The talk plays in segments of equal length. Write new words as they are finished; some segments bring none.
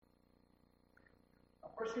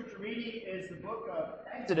Our scripture reading is the book of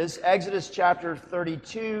Exodus chapter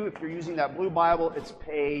 32. If you're using that blue Bible, it's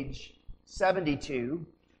page 72.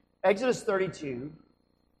 Exodus 32.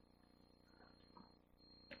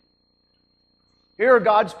 Here are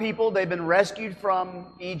God's people. They've been rescued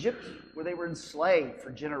from Egypt, where they were enslaved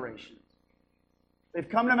for generations. They've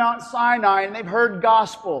come to Mount Sinai and they've heard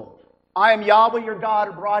gospel. I am Yahweh your God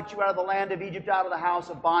who brought you out of the land of Egypt, out of the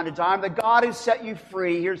house of bondage. I am the God who set you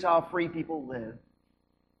free. Here's how free people live.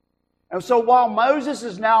 And so while Moses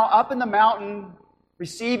is now up in the mountain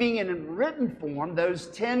receiving in written form those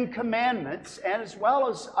 10 commandments, and as well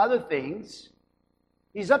as other things,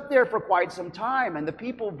 he's up there for quite some time, and the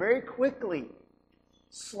people very quickly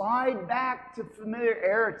slide back to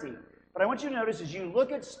familiarity. But I want you to notice as you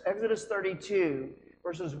look at Exodus 32,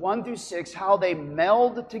 verses 1 through 6, how they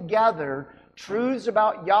meld together truths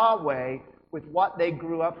about Yahweh with what they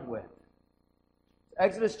grew up with.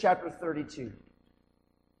 Exodus chapter 32.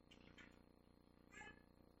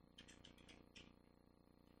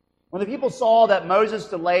 When the people saw that Moses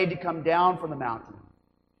delayed to come down from the mountain,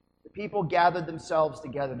 the people gathered themselves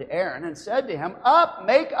together to Aaron and said to him, "Up,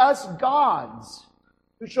 make us gods,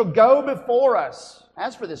 who shall go before us.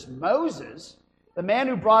 As for this Moses, the man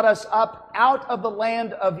who brought us up out of the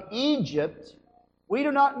land of Egypt, we do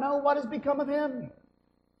not know what has become of him."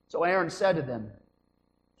 So Aaron said to them,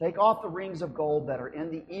 "Take off the rings of gold that are in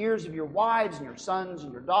the ears of your wives and your sons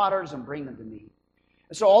and your daughters and bring them to me."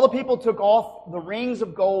 And so all the people took off the rings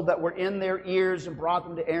of gold that were in their ears and brought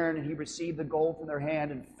them to Aaron, and he received the gold from their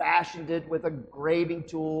hand and fashioned it with a graving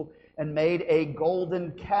tool and made a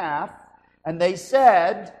golden calf. And they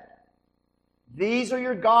said, "These are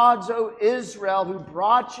your gods, O Israel, who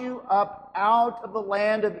brought you up out of the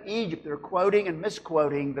land of Egypt." They're quoting and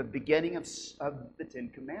misquoting the beginning of the 10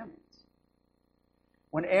 Commandments.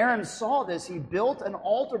 When Aaron saw this, he built an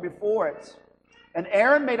altar before it. And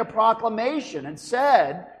Aaron made a proclamation and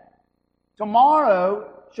said,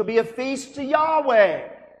 "Tomorrow shall be a feast to Yahweh."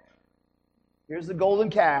 Here's the golden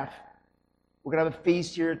calf. We're going to have a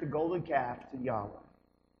feast here at the golden calf to Yahweh.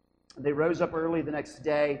 And they rose up early the next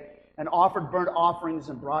day and offered burnt offerings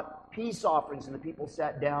and brought peace offerings. And the people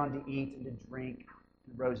sat down to eat and to drink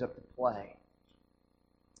and rose up to play.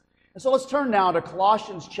 And so let's turn now to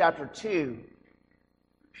Colossians chapter 2.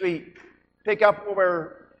 We pick up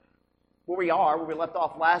where we left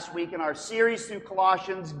off last week in our series through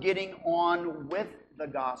Colossians, getting on with the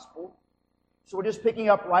gospel. So we're just picking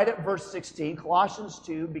up right at verse 16, Colossians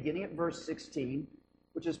 2, beginning at verse 16,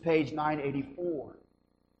 which is page 984.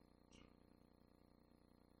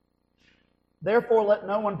 "Therefore let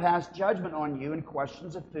no one pass judgment on you in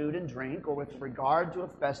questions of food and drink, or with regard to a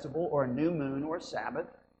festival, or a new moon, or a Sabbath.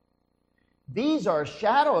 These are a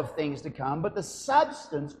shadow of things to come, but the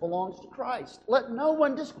substance belongs to Christ. Let no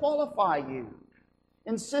one disqualify you,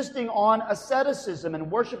 insisting on asceticism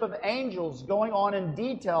and worship of angels, going on in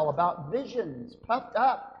detail about visions, puffed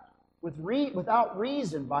up without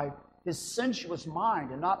reason by his sensuous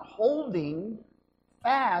mind, and not holding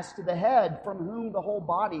fast to the head, from whom the whole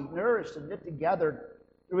body, nourished and knit together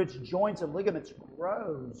through its joints and ligaments,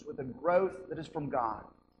 grows with a growth that is from God."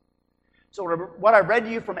 So what I read to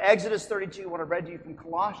you from Exodus 32, what I read to you from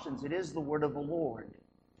Colossians, it is the word of the Lord.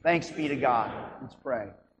 Thanks be to God. Let's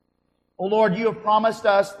pray. O Lord, you have promised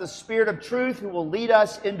us the Spirit of truth who will lead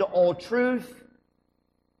us into all truth.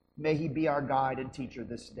 May he be our guide and teacher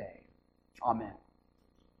this day. Amen.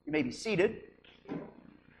 You may be seated.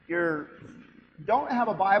 If you don't have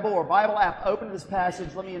a Bible or Bible app open to this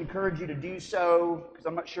passage, let me encourage you to do so, because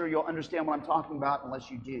I'm not sure you'll understand what I'm talking about unless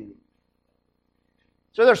you do.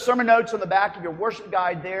 So there's sermon notes on the back of your worship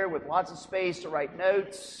guide there with lots of space to write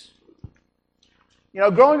notes. You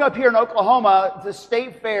know, growing up here in Oklahoma, the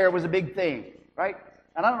state fair was a big thing, right?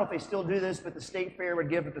 And I don't know if they still do this, but the state fair would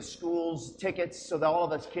give the schools tickets so that all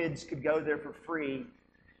of us kids could go there for free.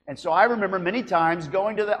 And so I remember many times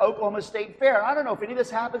going to the Oklahoma State Fair. I don't know if any of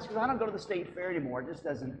this happens because I don't go to the state fair anymore. It just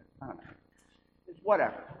doesn't, I don't know. It's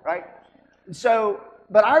whatever, right? And so,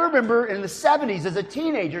 but I remember in the 70s as a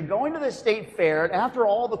teenager going to the state fair, and after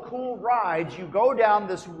all the cool rides, you go down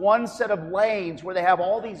this one set of lanes where they have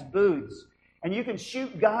all these booths. And you can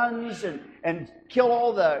shoot guns and kill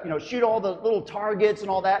all the, shoot all the little targets and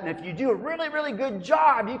all that. And if you do a really, really good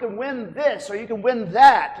job, you can win this or you can win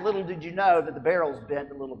that. Little did you know that the barrel's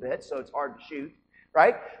bent a little bit, so it's hard to shoot,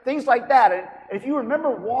 right? Things like that. And if you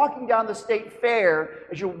remember walking down the state fair,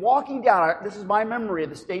 as you're walking down, this is my memory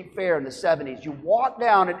of the state fair in the 70s. You walk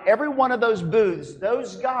down, and every one of those booths,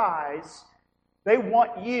 those guys, they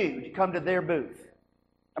want you to come to their booth.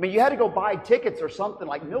 I mean, you had to go buy tickets or something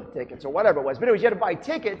like milk tickets or whatever it was. But anyways, you had to buy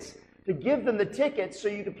tickets to give them the tickets so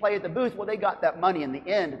you could play at the booth. Well, they got that money in the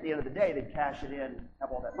end. At the end of the day, they'd cash it in and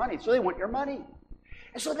have all that money. So they want your money.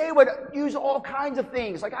 And so they would use all kinds of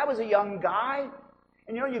things. Like I was a young guy,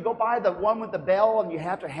 and you go by the one with the bell, and you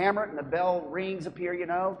have to hammer it, and the bell rings up here,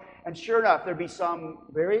 And sure enough, there'd be some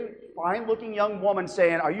very fine-looking young woman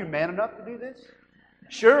saying, "Are you man enough to do this?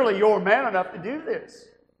 Surely you're man enough to do this,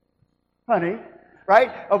 honey."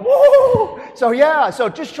 Right? Whoa! So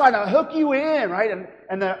just trying to hook you in, right?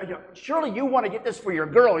 And surely you want to get this for your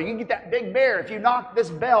girl. You can get that big bear if you knock this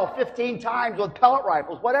bell 15 times with pellet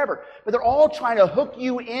rifles, whatever. But they're all trying to hook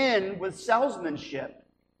you in with salesmanship,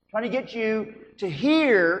 trying to get you to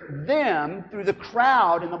hear them through the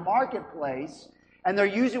crowd in the marketplace, and they're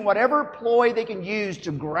using whatever ploy they can use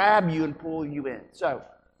to grab you and pull you in. So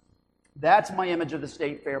that's my image of the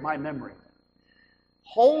state fair, my memory.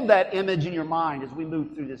 Hold that image in your mind as we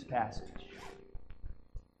move through this passage.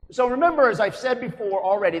 So remember, as I've said before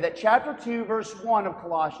already, that chapter 2, verse 1 of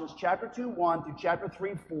Colossians, chapter 2, 1 through chapter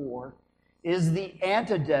 3, 4, is the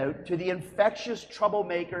antidote to the infectious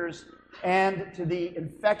troublemakers and to the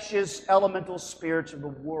infectious elemental spirits of the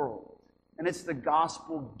world. And it's the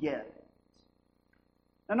gospel gift.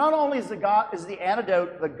 Now, not only is the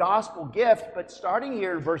antidote the gospel gift, but starting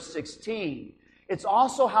here in verse 16, it's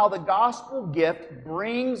also how the gospel gift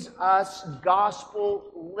brings us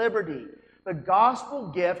gospel liberty. The gospel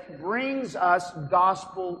gift brings us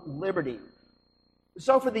gospel liberty.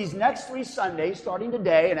 So for these next 3 Sundays, starting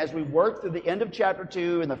today, and as we work through the end of chapter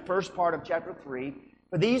 2 and the first part of chapter 3,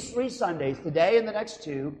 for these 3 Sundays, today and the next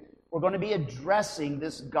 2, we're going to be addressing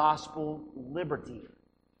this gospel liberty.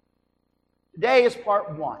 Today is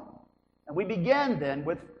part 1. And we begin then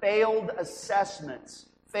with failed assessments.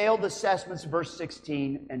 Failed assessments, verse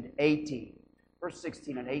 16 and 18. Verse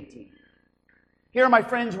 16 and 18. Here, my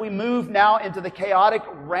friends, we move now into the chaotic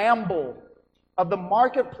ramble of the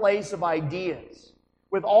marketplace of ideas,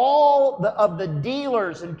 with all of the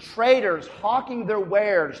dealers and traders hawking their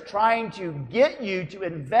wares, trying to get you to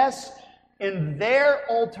invest in their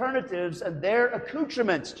alternatives and their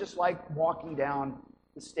accoutrements, just like walking down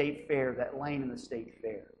the state fair, that lane in the state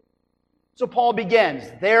fair. So Paul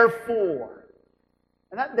begins, therefore.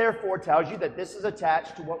 And that therefore tells you that this is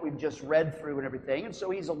attached to what we've just read through and everything. And so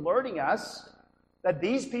he's alerting us that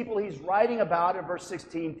these people he's writing about in verse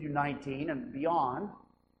 16 through 19 and beyond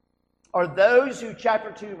are those who,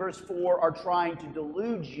 chapter 2, verse 4, are trying to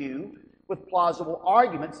delude you with plausible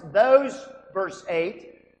arguments. Those, verse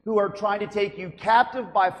 8, who are trying to take you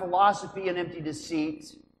captive by philosophy and empty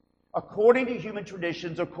deceit, according to human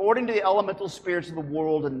traditions, according to the elemental spirits of the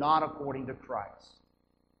world, and not according to Christ.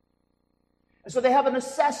 And so they have an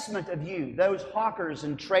assessment of you, those hawkers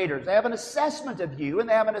and traders. They have an assessment of you, and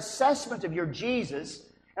they have an assessment of your Jesus.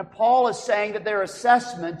 And Paul is saying that their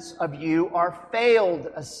assessments of you are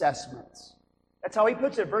failed assessments. That's how he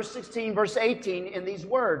puts it. Verse 16, verse 18 in these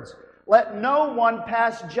words. Let no one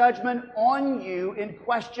pass judgment on you in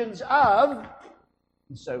questions of,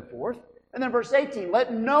 and so forth. And then verse 18,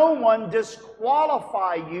 let no one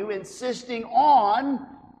disqualify you insisting on,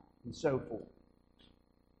 and so forth.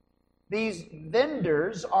 These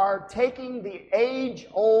vendors are taking the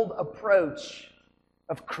age-old approach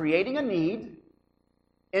of creating a need,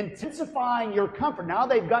 intensifying your comfort. Now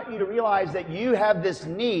they've got you to realize that you have this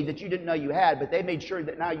need that you didn't know you had, but they made sure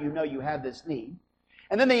that now you know you have this need.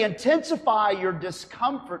 And then they intensify your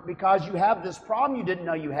discomfort because you have this problem you didn't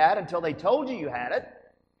know you had until they told you you had it.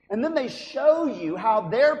 And then they show you how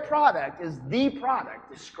their product is the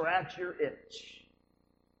product to scratch your itch.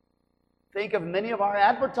 Think of many of our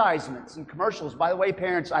advertisements and commercials. By the way,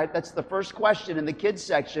 parents, that's the first question in the kids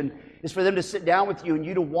section, is for them to sit down with you and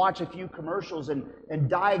you to watch a few commercials and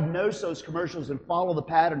diagnose those commercials and follow the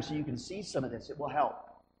pattern so you can see some of this. It will help.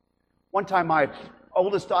 One time, my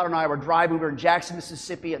oldest daughter and I were driving. We were in Jackson,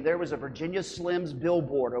 Mississippi, and there was a Virginia Slims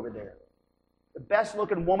billboard over there. The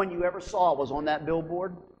best-looking woman you ever saw was on that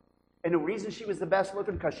billboard. And the reason she was the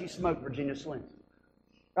best-looking, because she smoked Virginia Slims.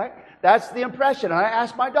 Right? That's the impression. And I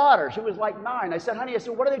asked my daughter. She was like 9. I said, honey,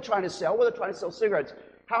 what are they trying to sell? Well, they're trying to sell cigarettes.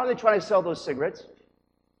 How are they trying to sell those cigarettes?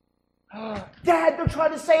 Dad, they're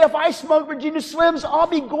trying to say if I smoke Virginia Slims, I'll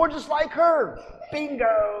be gorgeous like her.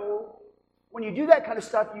 Bingo. When you do that kind of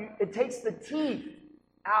stuff, it takes the teeth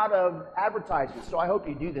out of advertisements. So I hope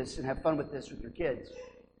you do this and have fun with this with your kids.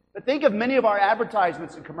 But think of many of our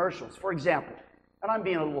advertisements and commercials. For example, and I'm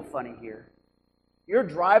being a little funny here. You're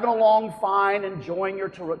driving along fine, enjoying your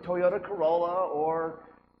Toyota Corolla, or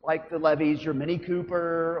like the Levies, your Mini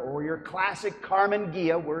Cooper, or your classic Carmen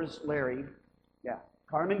Ghia. Where's Larry? Yeah,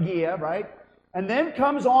 Carmen Ghia, right? And then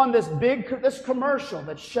comes on this commercial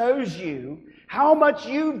that shows you how much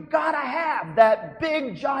you've got to have that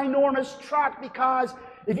big, ginormous truck, because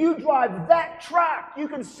if you drive that truck, you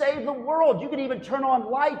can save the world. You can even turn on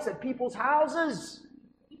lights at people's houses,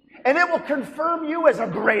 and it will confirm you as a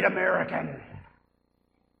great American.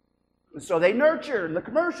 So they nurture, in the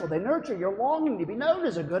commercial, they nurture your longing to be known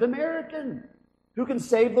as a good American who can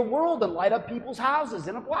save the world and light up people's houses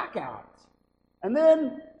in a blackout. And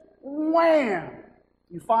then, wham!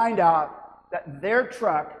 You find out that their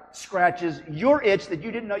truck scratches your itch that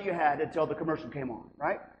you didn't know you had until the commercial came on,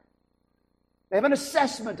 right? They have an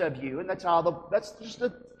assessment of you, and that's just a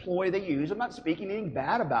ploy they use. I'm not speaking anything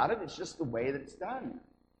bad about it. It's just the way that it's done.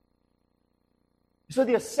 So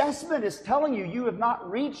the assessment is telling you you have not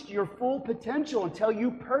reached your full potential until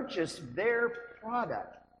you purchase their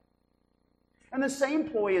product. And the same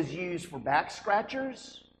ploy is used for back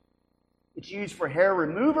scratchers. It's used for hair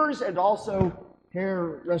removers and also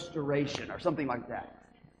hair restoration or something like that.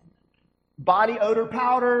 Body odor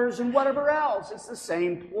powders and whatever else. It's the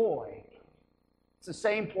same ploy. It's the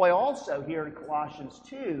same ploy also here in Colossians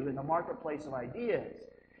 2 in the marketplace of ideas.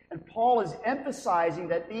 And Paul is emphasizing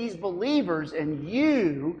that these believers and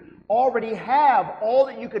you already have all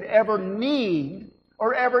that you could ever need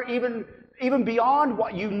or ever even beyond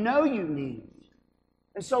what you know you need.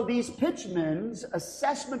 And so these pitchmen's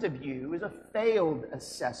assessment of you is a failed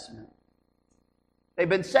assessment. They've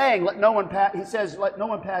been saying, let no one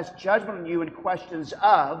pass judgment on you in questions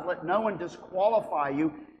of, let no one disqualify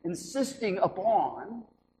you, insisting upon.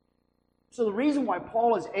 So the reason why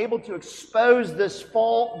Paul is able to expose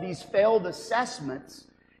these failed assessments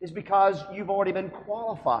is because you've already been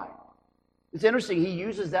qualified. It's interesting, he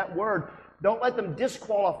uses that word, don't let them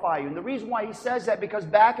disqualify you. And the reason why he says that, because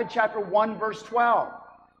back in chapter 1, verse 12,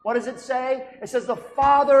 what does it say? It says, the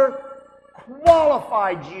Father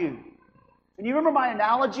qualified you. And you remember my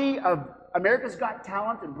analogy of America's Got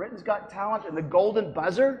Talent and Britain's Got Talent and the golden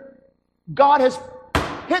buzzer? God has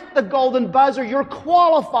hit the golden buzzer. You're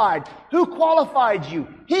qualified. Who qualified you?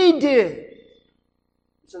 He did.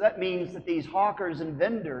 So that means that these hawkers and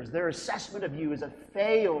vendors, their assessment of you is a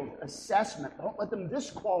failed assessment. Don't let them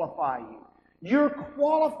disqualify you. You're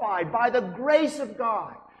qualified by the grace of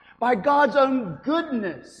God, by God's own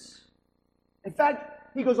goodness. In fact,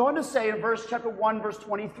 he goes on to say in chapter 1, verse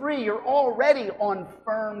 23, you're already on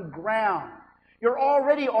firm ground. You're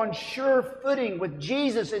already on sure footing with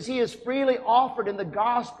Jesus as he is freely offered in the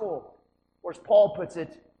gospel. Or as Paul puts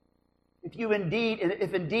it, if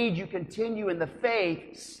indeed you continue in the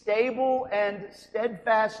faith, stable and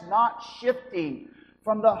steadfast, not shifting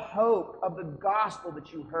from the hope of the gospel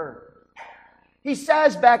that you heard. He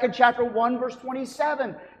says back in chapter 1, verse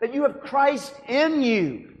 27, that you have Christ in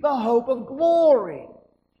you, the hope of glory.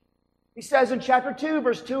 He says in chapter 2,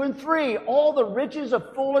 verse 2 and 3, all the riches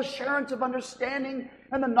of full assurance of understanding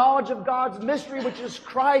and the knowledge of God's mystery, which is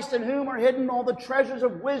Christ, in whom are hidden all the treasures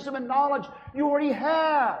of wisdom and knowledge you already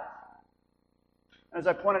have. As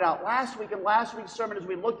I pointed out last week in last week's sermon, as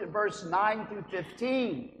we looked at verse 9 through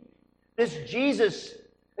 15, this Jesus,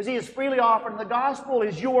 as he is freely offered in the gospel,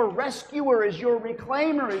 is your rescuer, is your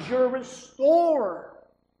reclaimer, is your restorer.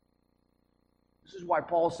 This is why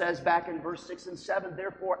Paul says back in verse 6 and 7,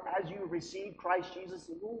 therefore, as you receive Christ Jesus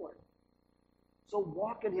the Lord, so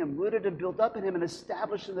walk in him, rooted and built up in him, and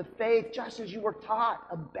established in the faith, just as you were taught,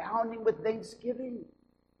 abounding with thanksgiving.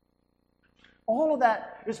 All of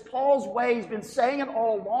that is Paul's way. He's been saying it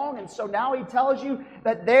all along, and so now he tells you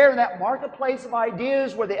that there in that marketplace of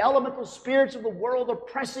ideas where the elemental spirits of the world are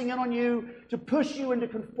pressing in on you to push you into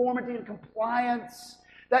conformity and compliance,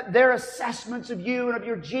 that their assessments of you and of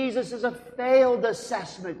your Jesus is a failed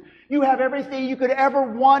assessment. You have everything you could ever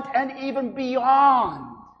want and even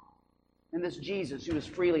beyond in this Jesus who is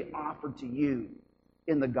freely offered to you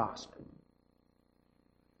in the gospel.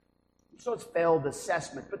 So it's failed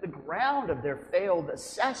assessment. But the ground of their failed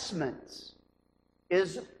assessments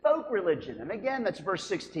is folk religion. And again, that's verse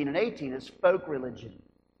 16 and 18 is folk religion.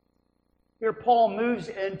 Here Paul moves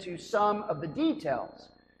into some of the details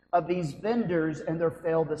of these vendors and their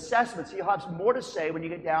failed assessments. He'll have some more to say when you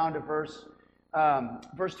get down to verse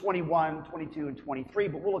 21, 22, and 23,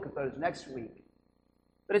 but we'll look at those next week.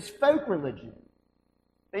 But it's folk religion.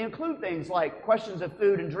 They include things like questions of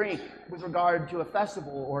food and drink with regard to a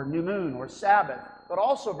festival or new moon or Sabbath, but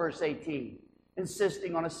also verse 18,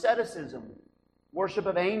 insisting on asceticism, worship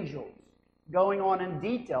of angels, going on in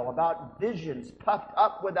detail about visions puffed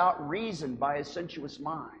up without reason by a sensuous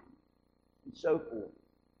mind, and so forth.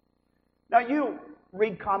 Now, you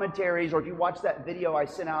read commentaries, or if you watch that video I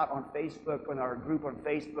sent out on Facebook, on our group on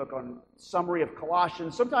Facebook, on summary of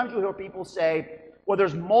Colossians, sometimes you'll hear people say, well,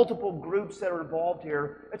 there's multiple groups that are involved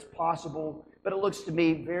here. It's possible, but it looks to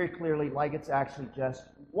me very clearly like it's actually just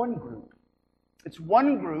one group. It's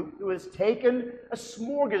one group who has taken a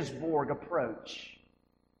smorgasbord approach.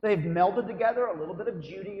 They've melded together a little bit of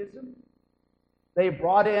Judaism. They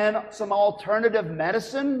brought in some alternative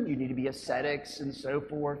medicine. You need to be ascetics and so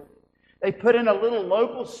forth. They put in a little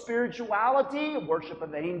local spirituality, worship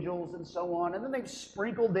of angels and so on. And then they've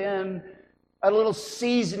sprinkled in a little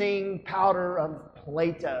seasoning powder of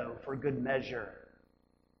Plato for good measure.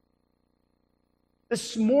 The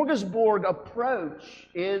smorgasbord approach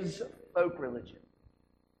is folk religion.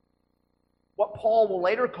 What Paul will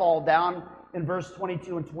later call down in verse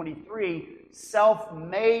 22 and 23,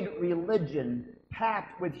 self-made religion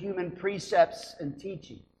packed with human precepts and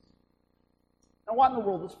teachings. Now, what in the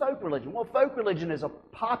world is folk religion? Well, folk religion is a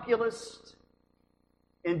populist,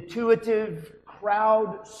 intuitive,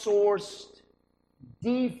 crowd-sourced,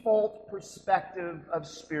 default perspective of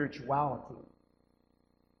spirituality.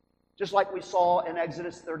 Just like we saw in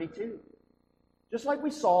Exodus 32. Just like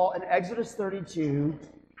we saw in Exodus 32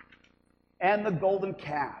 and the golden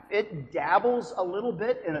calf. It dabbles a little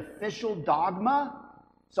bit in official dogma,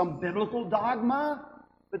 some biblical dogma,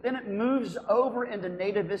 but then it moves over into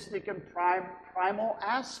nativistic and primal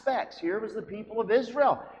aspects. Here was the people of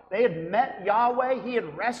Israel. They had met Yahweh. He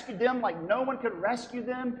had rescued them like no one could rescue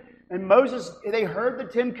them. And Moses, they heard the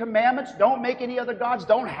 10 Commandments. Don't make any other gods.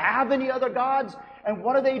 Don't have any other gods. And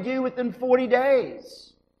what do within 40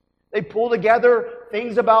 days? They pull together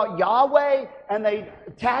things about Yahweh and they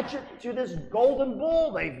attach it to this golden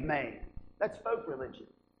bull they've made. That's folk religion.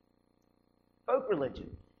 Folk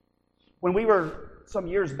religion. When we were, some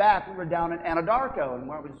years back, we were down in Anadarko, and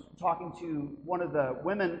I was talking to one of the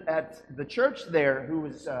women at the church there who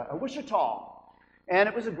was a Wichita. And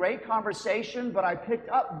it was a great conversation, but I picked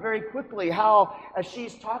up very quickly how, as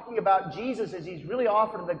she's talking about Jesus, as he's really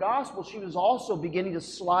offering the gospel, she was also beginning to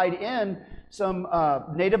slide in some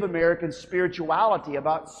Native American spirituality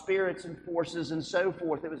about spirits and forces and so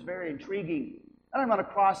forth. It was very intriguing. And I'm going to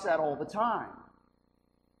cross that all the time.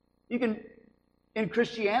 In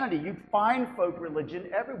Christianity, you find folk religion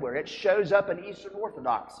everywhere. It shows up in Eastern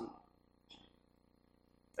Orthodoxy.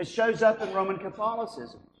 It shows up in Roman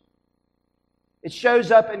Catholicism. It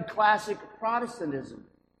shows up in classic Protestantism.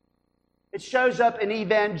 It shows up in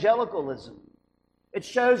evangelicalism. It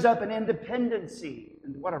shows up in independency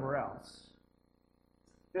and whatever else.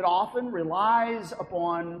 It often relies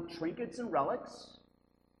upon trinkets and relics,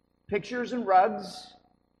 pictures and rugs,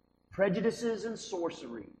 prejudices and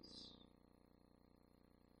sorceries.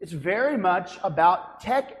 It's very much about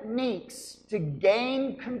techniques to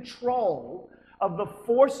gain control of the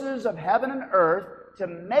forces of heaven and earth to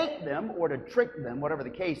make them, or to trick them, whatever the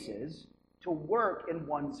case is, to work in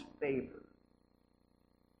one's favor.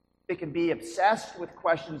 It can be obsessed with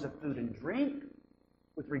questions of food and drink,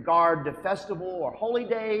 with regard to festival or holy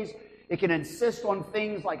days. It can insist on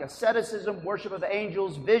things like asceticism, worship of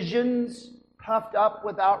angels, visions, puffed up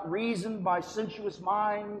without reason by sensuous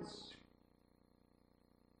minds.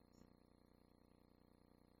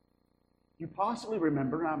 You possibly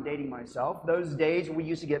remember, and I'm dating myself, those days when we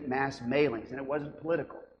used to get mass mailings, and it wasn't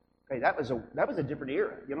political. Okay, that was a different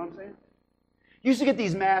era. You know what I'm saying? You used to get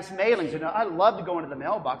these mass mailings, and I love to go into the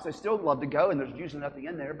mailbox. I still love to go, and there's usually nothing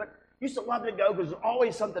in there, but I used to love to go because there's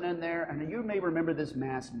always something in there, and you may remember this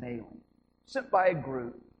mass mailing sent by a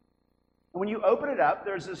group. And when you open it up,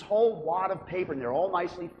 there's this whole wad of paper, and they're all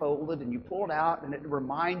nicely folded, and you pull it out, and it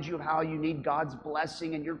reminds you of how you need God's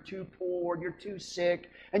blessing, and you're too poor, and you're too sick,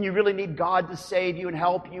 and you really need God to save you and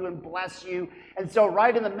help you and bless you. And so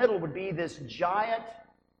right in the middle would be this giant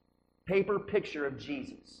paper picture of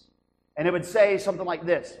Jesus. And it would say something like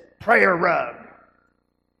this, prayer rug.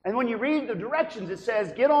 And when you read the directions, it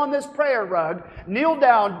says, get on this prayer rug, kneel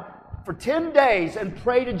down for 10 days, and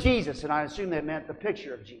pray to Jesus. And I assume that meant the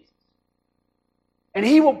picture of Jesus. And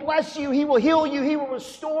He will bless you, He will heal you, He will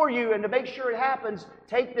restore you. And to make sure it happens,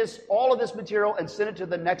 take all of this material and send it to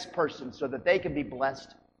the next person so that they can be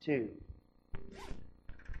blessed too.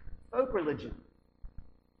 Folk religion.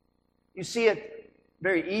 You see it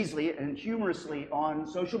very easily and humorously on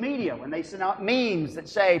social media when they send out memes that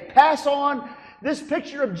say, pass on this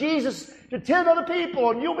picture of Jesus to 10 other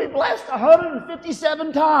people and you'll be blessed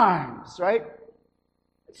 157 times, right?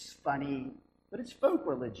 It's funny, but it's folk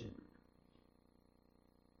religion.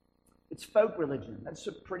 It's folk religion. That's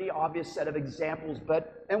a pretty obvious set of examples,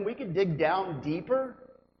 and we could dig down deeper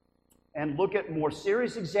and look at more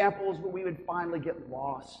serious examples, but we would finally get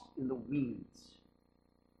lost in the weeds.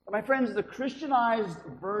 But my friends, the Christianized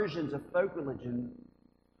versions of folk religion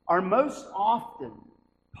are most often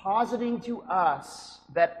positing to us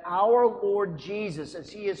that our Lord Jesus, as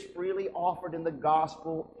he is freely offered in the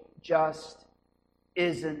gospel, just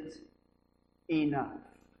isn't enough.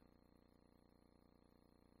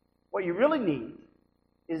 What you really need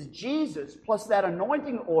is Jesus plus that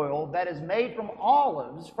anointing oil that is made from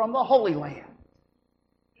olives from the Holy Land.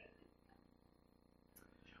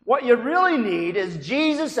 What you really need is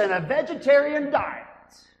Jesus and a vegetarian diet.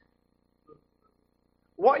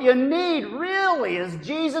 What you need really is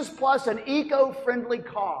Jesus plus an eco-friendly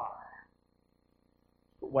car.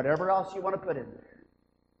 Whatever else you want to put in there.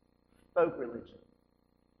 Folk religion.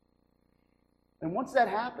 And once that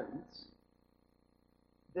happens,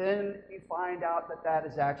 then you find out that that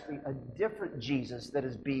is actually a different Jesus that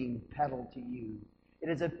is being peddled to you. It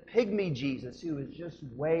is a pygmy Jesus who is just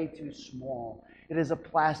way too small. It is a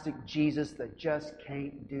plastic Jesus that just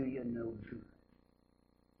can't do you no good.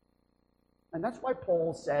 And that's why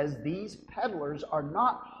Paul says these peddlers are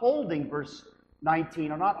not holding, verse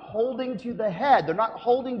 19, are not holding to the head. They're not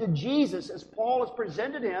holding to Jesus as Paul has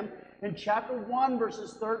presented him in chapter 1,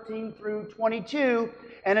 verses 13 through 22,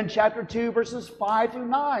 and in chapter 2, verses 5 through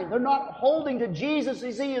 9. They're not holding to Jesus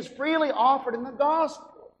as he is freely offered in the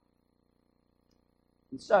gospel.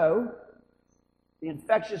 And so, the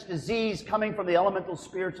infectious disease coming from the elemental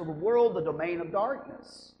spirits of the world, the domain of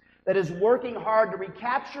darkness, that is working hard to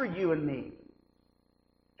recapture you and me,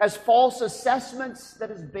 has false assessments that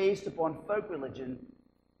is based upon folk religion,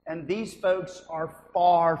 and these folks are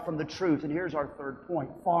far from the truth. And here's our third point,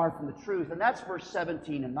 far from the truth, and that's verse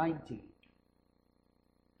 17 and 19.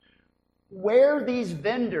 Where these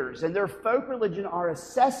vendors and their folk religion are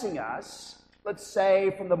assessing us, let's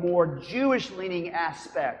say from the more Jewish-leaning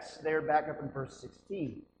aspects, they're back up in verse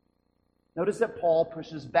 16. Notice that Paul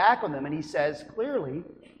pushes back on them, and he says clearly,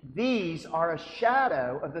 these are a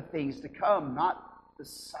shadow of the things to come, not the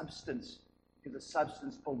substance, because the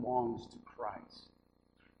substance belongs to Christ.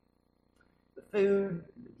 The food,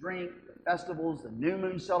 the drink, the festivals, the new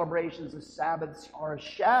moon celebrations, the Sabbaths are a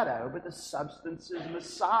shadow, but the substance is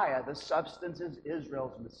Messiah. The substance is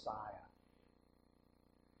Israel's Messiah.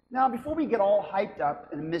 Now, before we get all hyped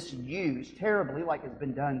up and misused terribly, like has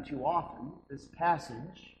been done too often, this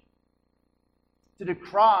passage, to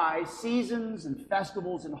decry seasons and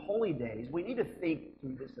festivals and holy days, we need to think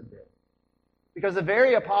through this a bit. Because the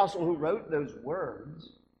very apostle who wrote those words,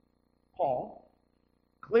 Paul,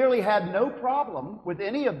 clearly had no problem with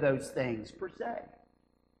any of those things per se.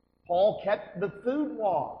 Paul kept the food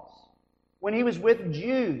laws when he was with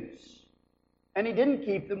Jews, and he didn't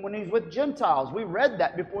keep them when he was with Gentiles. We read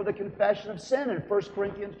that before the confession of sin in 1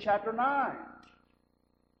 Corinthians chapter 9.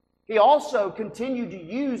 He also continued to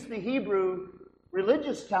use the Hebrew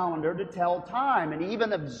religious calendar to tell time, and he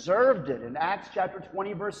even observed it in Acts chapter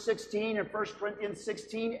 20, verse 16, and 1 Corinthians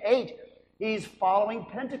 16, 8. He's following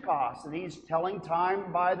Pentecost, and he's telling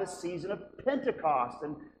time by the season of Pentecost,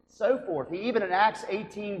 and so forth. He even in Acts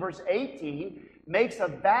 18, verse 18, makes a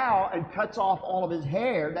vow and cuts off all of his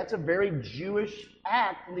hair. That's a very Jewish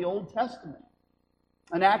act in the Old Testament.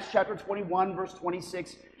 In Acts chapter 21, verse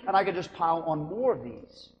 26, and I could just pile on more of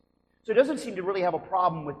these. So he doesn't seem to really have a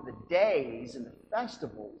problem with the days and the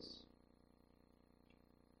festivals.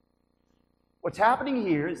 What's happening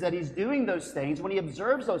here is that he's doing those things. When he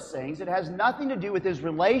observes those things, it has nothing to do with his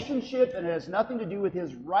relationship and it has nothing to do with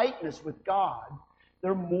his rightness with God.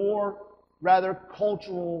 They're more, rather,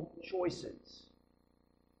 cultural choices.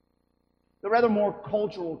 They're rather more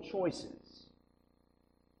cultural choices.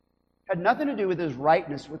 Had nothing to do with his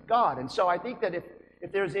rightness with God. And so I think that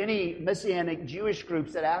if there's any Messianic Jewish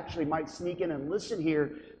groups that actually might sneak in and listen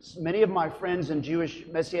here, many of my friends in Jewish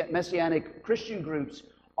Messianic Christian groups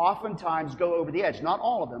oftentimes go over the edge. Not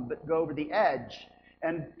all of them, but go over the edge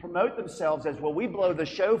and promote themselves as, well, we blow the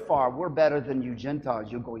shofar, we're better than you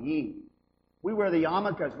Gentiles, you Goyim. We wear the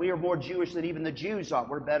yarmulkes, we are more Jewish than even the Jews are,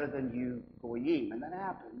 we're better than you Goyim. And that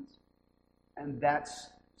happens, and that's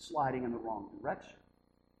sliding in the wrong direction.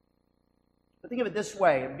 But think of it this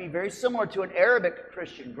way. It would be very similar to an Arabic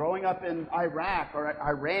Christian growing up in Iraq or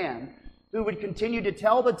Iran who would continue to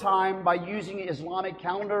tell the time by using the Islamic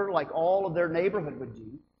calendar like all of their neighborhood would do.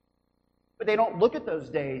 But they don't look at those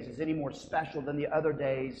days as any more special than the other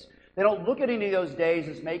days. They don't look at any of those days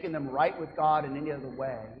as making them right with God in any other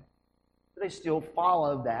way. But they still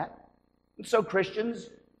follow that. And so Christians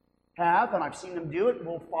have, and I've seen them do it,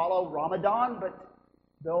 will follow Ramadan, but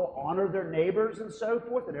they'll honor their neighbors and so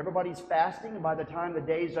forth, and everybody's fasting, and by the time the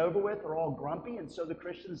day's over with, they're all grumpy, and so the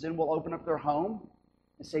Christians then will open up their home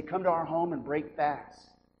and say, come to our home and break fast.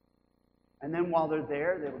 And then while they're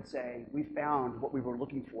there, they would say, we found what we were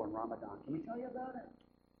looking for in Ramadan. Can we tell you about it?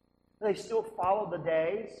 They still follow the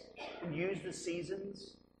days and use the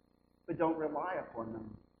seasons but don't rely upon them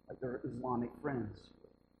like their Islamic friends.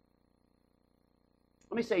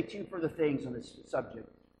 Let me say two further things on this subject.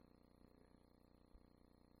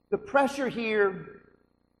 The pressure here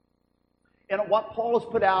and what Paul has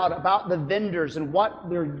put out about the vendors and what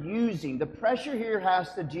they're using, the pressure here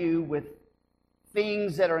has to do with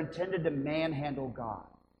things that are intended to manhandle God.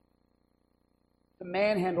 To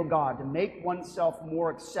manhandle God, to make oneself more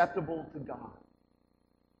acceptable to God.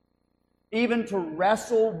 Even to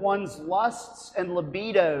wrestle one's lusts and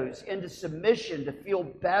libidos into submission to feel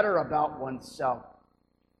better about oneself.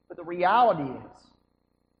 But the reality is,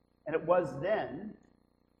 and it was then,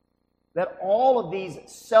 that all of these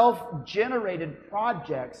self-generated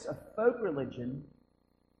projects of folk religion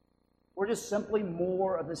were just simply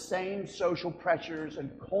more of the same social pressures and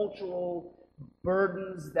cultural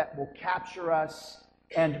burdens that will capture us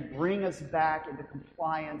and bring us back into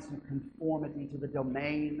compliance and conformity to the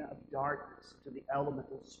domain of darkness, to the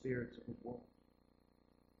elemental spirits of the world.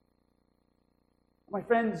 My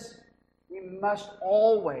friends, we must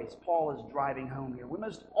always, Paul is driving home here, we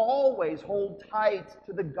must always hold tight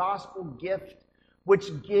to the gospel gift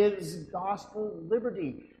which gives gospel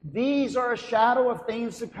liberty. These are a shadow of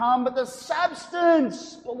things to come, but the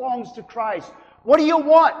substance belongs to Christ. What do you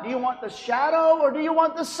want? Do you want the shadow or do you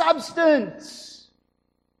want the substance?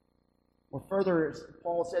 Or further, as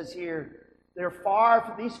Paul says here,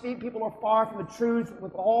 these people are far from the truth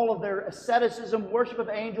with all of their asceticism, worship of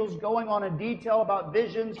angels, going on in detail about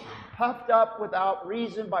visions, puffed up without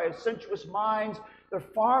reason by sensuous minds. They're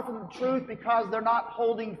far from the truth because they're not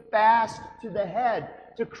holding fast to the head,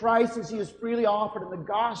 to Christ as He is freely offered in the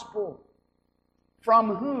gospel,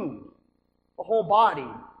 from whom the whole body,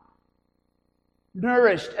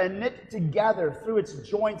 nourished and knit together through its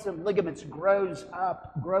joints and ligaments, grows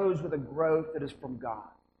with a growth that is from God.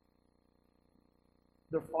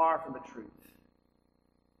 They're far from the truth.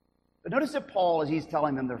 But notice that Paul, as he's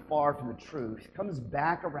telling them they're far from the truth, comes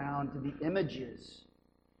back around to the images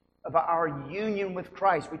of our union with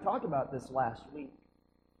Christ. We talked about this last week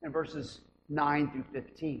in verses 9 through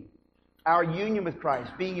 15. Our union with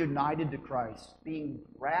Christ, being united to Christ, being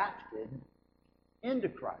grafted into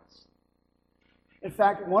Christ. In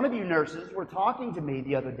fact, one of you nurses were talking to me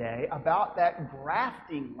the other day about that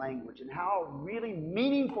grafting language and how really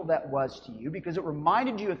meaningful that was to you because it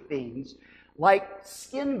reminded you of things like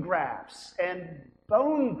skin grafts and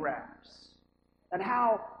bone grafts and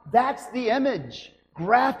how that's the image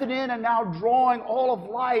grafted in and now drawing all of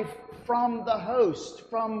life from the host,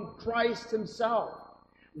 from Christ Himself.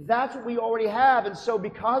 That's what we already have, and so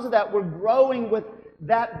because of that, we're growing with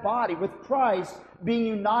that body, with Christ, being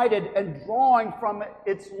united and drawing from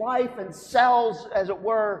its life and cells, as it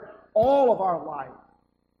were, all of our life.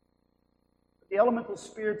 The elemental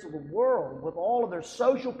spirits of the world, with all of their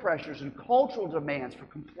social pressures and cultural demands for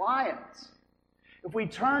compliance, if we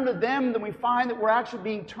turn to them, then we find that we're actually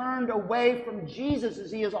being turned away from Jesus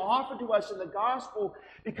as He is offered to us in the gospel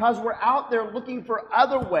because we're out there looking for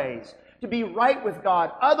other ways to be right with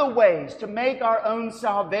God, other ways to make our own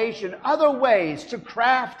salvation, other ways to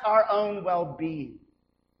craft our own well-being.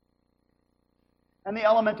 And the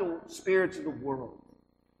elemental spirits of the world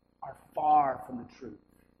are far from the truth.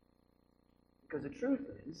 Because the truth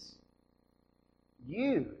is,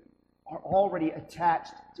 you are already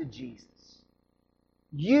attached to Jesus.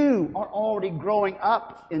 You are already growing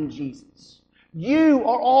up in Jesus. You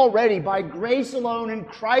are already, by grace alone and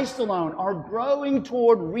Christ alone, are growing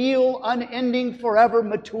toward real, unending, forever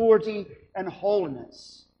maturity and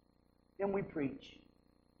holiness. And we preach,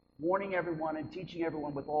 warning everyone and teaching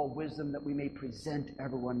everyone with all wisdom that we may present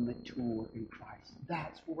everyone mature in Christ.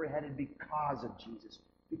 That's where we're headed because of Jesus,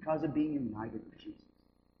 because of being united with Jesus.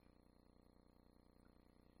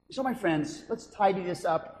 So, my friends, let's tidy this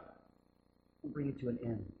up and bring it to an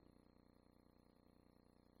end.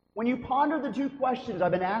 When you ponder the two questions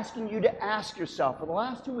I've been asking you to ask yourself for the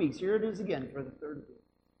last 2 weeks, here it is again for the third week.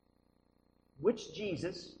 Which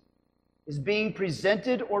Jesus is being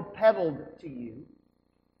presented or peddled to you?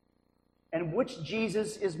 And which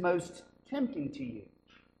Jesus is most tempting to you?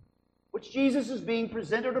 Which Jesus is being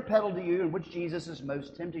presented or peddled to you, and which Jesus is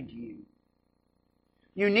most tempting to you?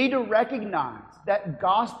 You need to recognize that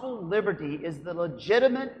gospel liberty is the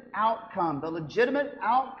legitimate outcome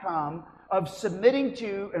of submitting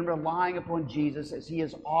to and relying upon Jesus as He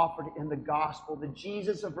is offered in the gospel, the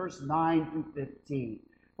Jesus of verse 9 through 15.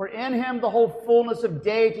 For in Him the whole fullness of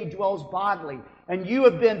deity dwells bodily, and you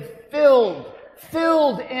have been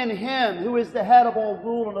filled in Him who is the head of all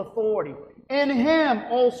rule and authority. In Him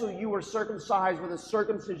also you were circumcised with a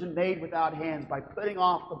circumcision made without hands, by putting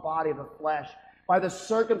off the body of the flesh, by the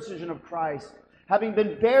circumcision of Christ, having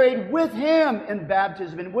been buried with Him in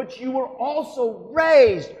baptism, in which you were also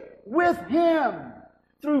raised with Him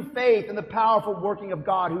through faith in the powerful working of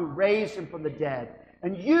God who raised Him from the dead.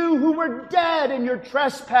 And you who were dead in your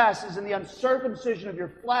trespasses and the uncircumcision of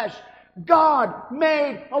your flesh, God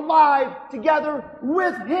made alive together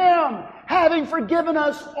with Him, having forgiven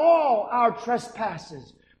us all our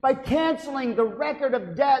trespasses, by canceling the record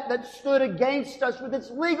of debt that stood against us with its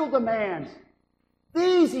legal demands.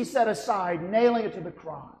 These He set aside, nailing it to the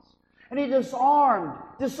cross. And He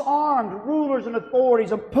disarmed rulers and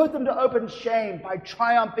authorities and put them to open shame by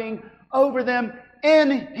triumphing over them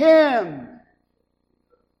in Him.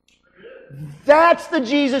 That's the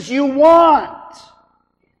Jesus you want.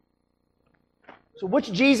 So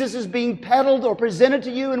which Jesus is being peddled or presented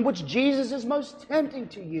to you, and which Jesus is most tempting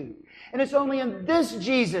to you? And it's only in this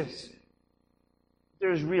Jesus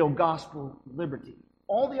there's real gospel liberty.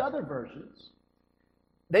 All the other versions,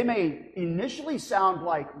 they may initially sound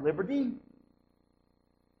like liberty,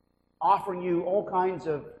 offering you all kinds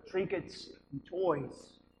of trinkets and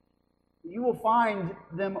toys. You will find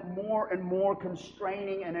them more and more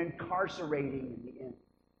constraining and incarcerating in the end.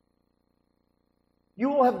 You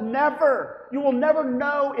will never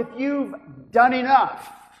know if you've done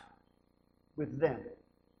enough with them.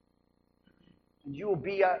 And you will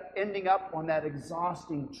be ending up on that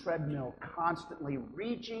exhausting treadmill, constantly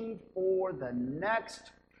reaching for the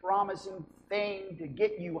next promising thing to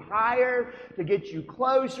get you higher, to get you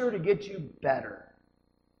closer, to get you better.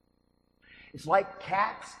 It's like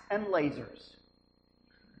cats and lasers.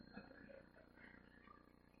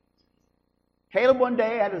 Caleb one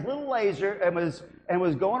day had his little laser and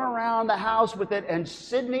was going around the house with it, and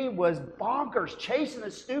Sydney was bonkers chasing the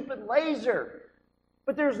stupid laser.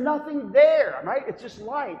 But there's nothing there, right? It's just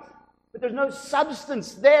light. But there's no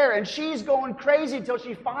substance there, and she's going crazy until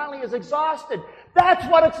she finally is exhausted. That's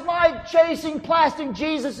what it's like chasing plastic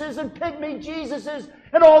Jesuses and pygmy Jesuses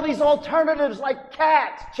and all these alternatives like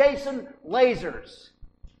cats chasing lasers.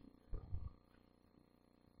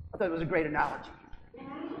 I thought it was a great analogy.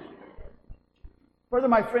 Further,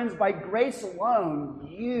 my friends, by grace alone,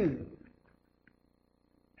 you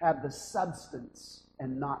have the substance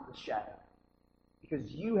and not the shadow.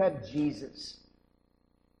 Because you have Jesus,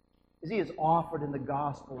 as He is offered in the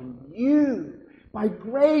gospel, and you, by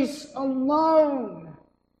grace alone,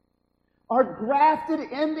 are grafted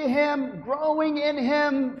into Him, growing in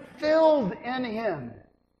Him, filled in Him.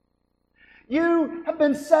 You have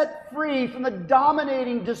been set free from the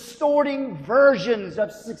dominating, distorting versions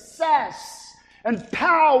of success and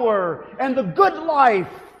power and the good life,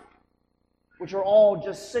 which are all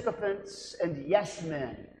just sycophants and yes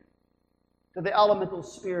men to the elemental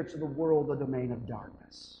spirits of the world, the domain of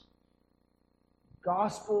darkness.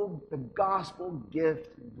 The gospel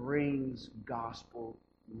gift brings gospel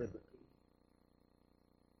liberty.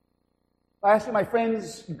 Lastly, my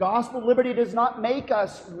friends, gospel liberty does not make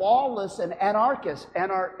us lawless and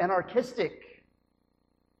anarchistic.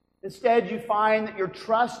 Instead, you find that your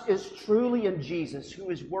trust is truly in Jesus,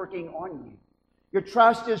 who is working on you. Your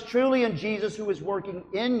trust is truly in Jesus, who is working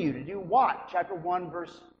in you. To do what? Chapter 1,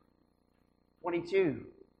 verse 22.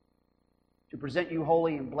 To present you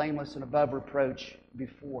holy and blameless and above reproach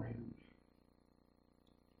before Him.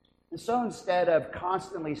 And so instead of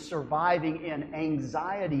constantly surviving in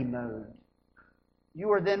anxiety mode,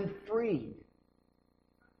 you are then freed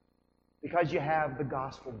because you have the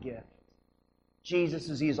gospel gift. Jesus,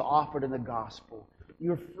 as He is offered in the gospel,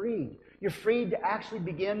 you're freed. You're freed to actually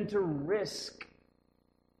begin to risk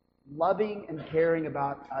loving and caring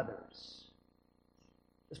about others.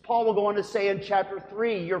 As Paul will go on to say in chapter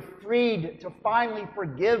 3, you're freed to finally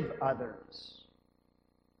forgive others.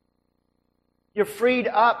 You're freed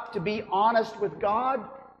up to be honest with God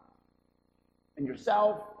and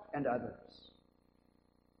yourself and others.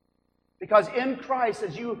 Because in Christ,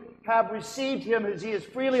 as you have received Him, as He is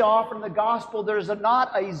freely offered in the gospel, there's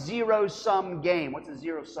not a zero-sum game. What's a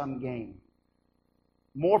zero-sum game?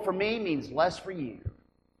 More for me means less for you,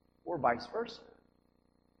 or vice versa.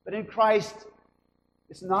 But in Christ,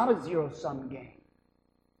 it's not a zero-sum game.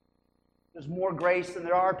 There's more grace than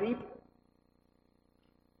there are people.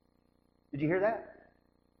 Did you hear that?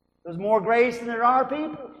 There's more grace than there are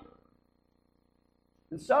people.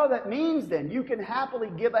 And so that means then you can happily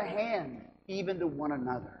give a hand even to one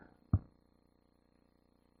another.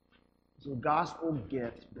 So gospel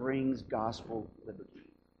gift brings gospel liberty.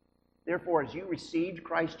 Therefore, as you received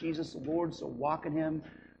Christ Jesus the Lord, so walk in Him,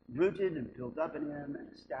 rooted and built up in Him, and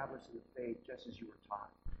established in the faith just as you were taught,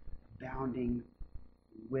 abounding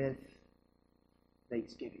with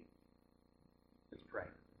thanksgiving. Let's pray.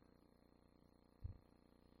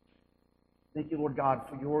 Thank you, Lord God,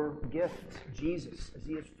 for your gift, Jesus, as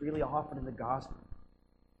he is freely offered in the gospel.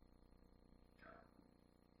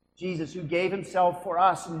 Jesus, who gave himself for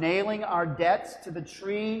us, nailing our debts to the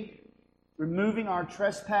tree, removing our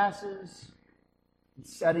trespasses, and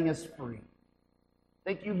setting us free.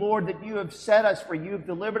 Thank you, Lord, that you have set us free. You have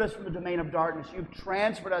delivered us from the domain of darkness. You have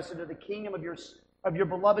transferred us into the kingdom of your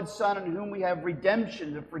beloved Son, in whom we have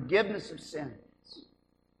redemption, the forgiveness of sins.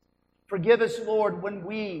 Forgive us, Lord, when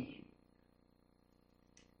we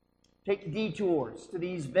take detours to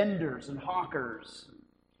these vendors and hawkers,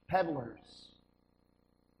 peddlers.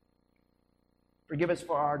 Forgive us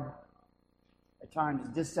for our, at times,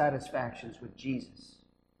 dissatisfactions with Jesus.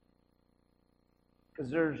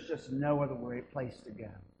 Because there's just no other place to go.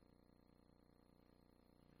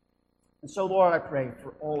 And so, Lord, I pray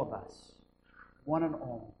for all of us, one and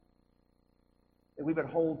all, that we would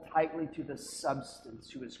hold tightly to the substance,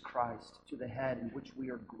 who is Christ, to the head in which we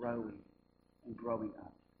are growing and growing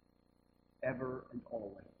up, ever and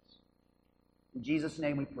always. In Jesus'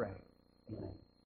 name we pray. Amen.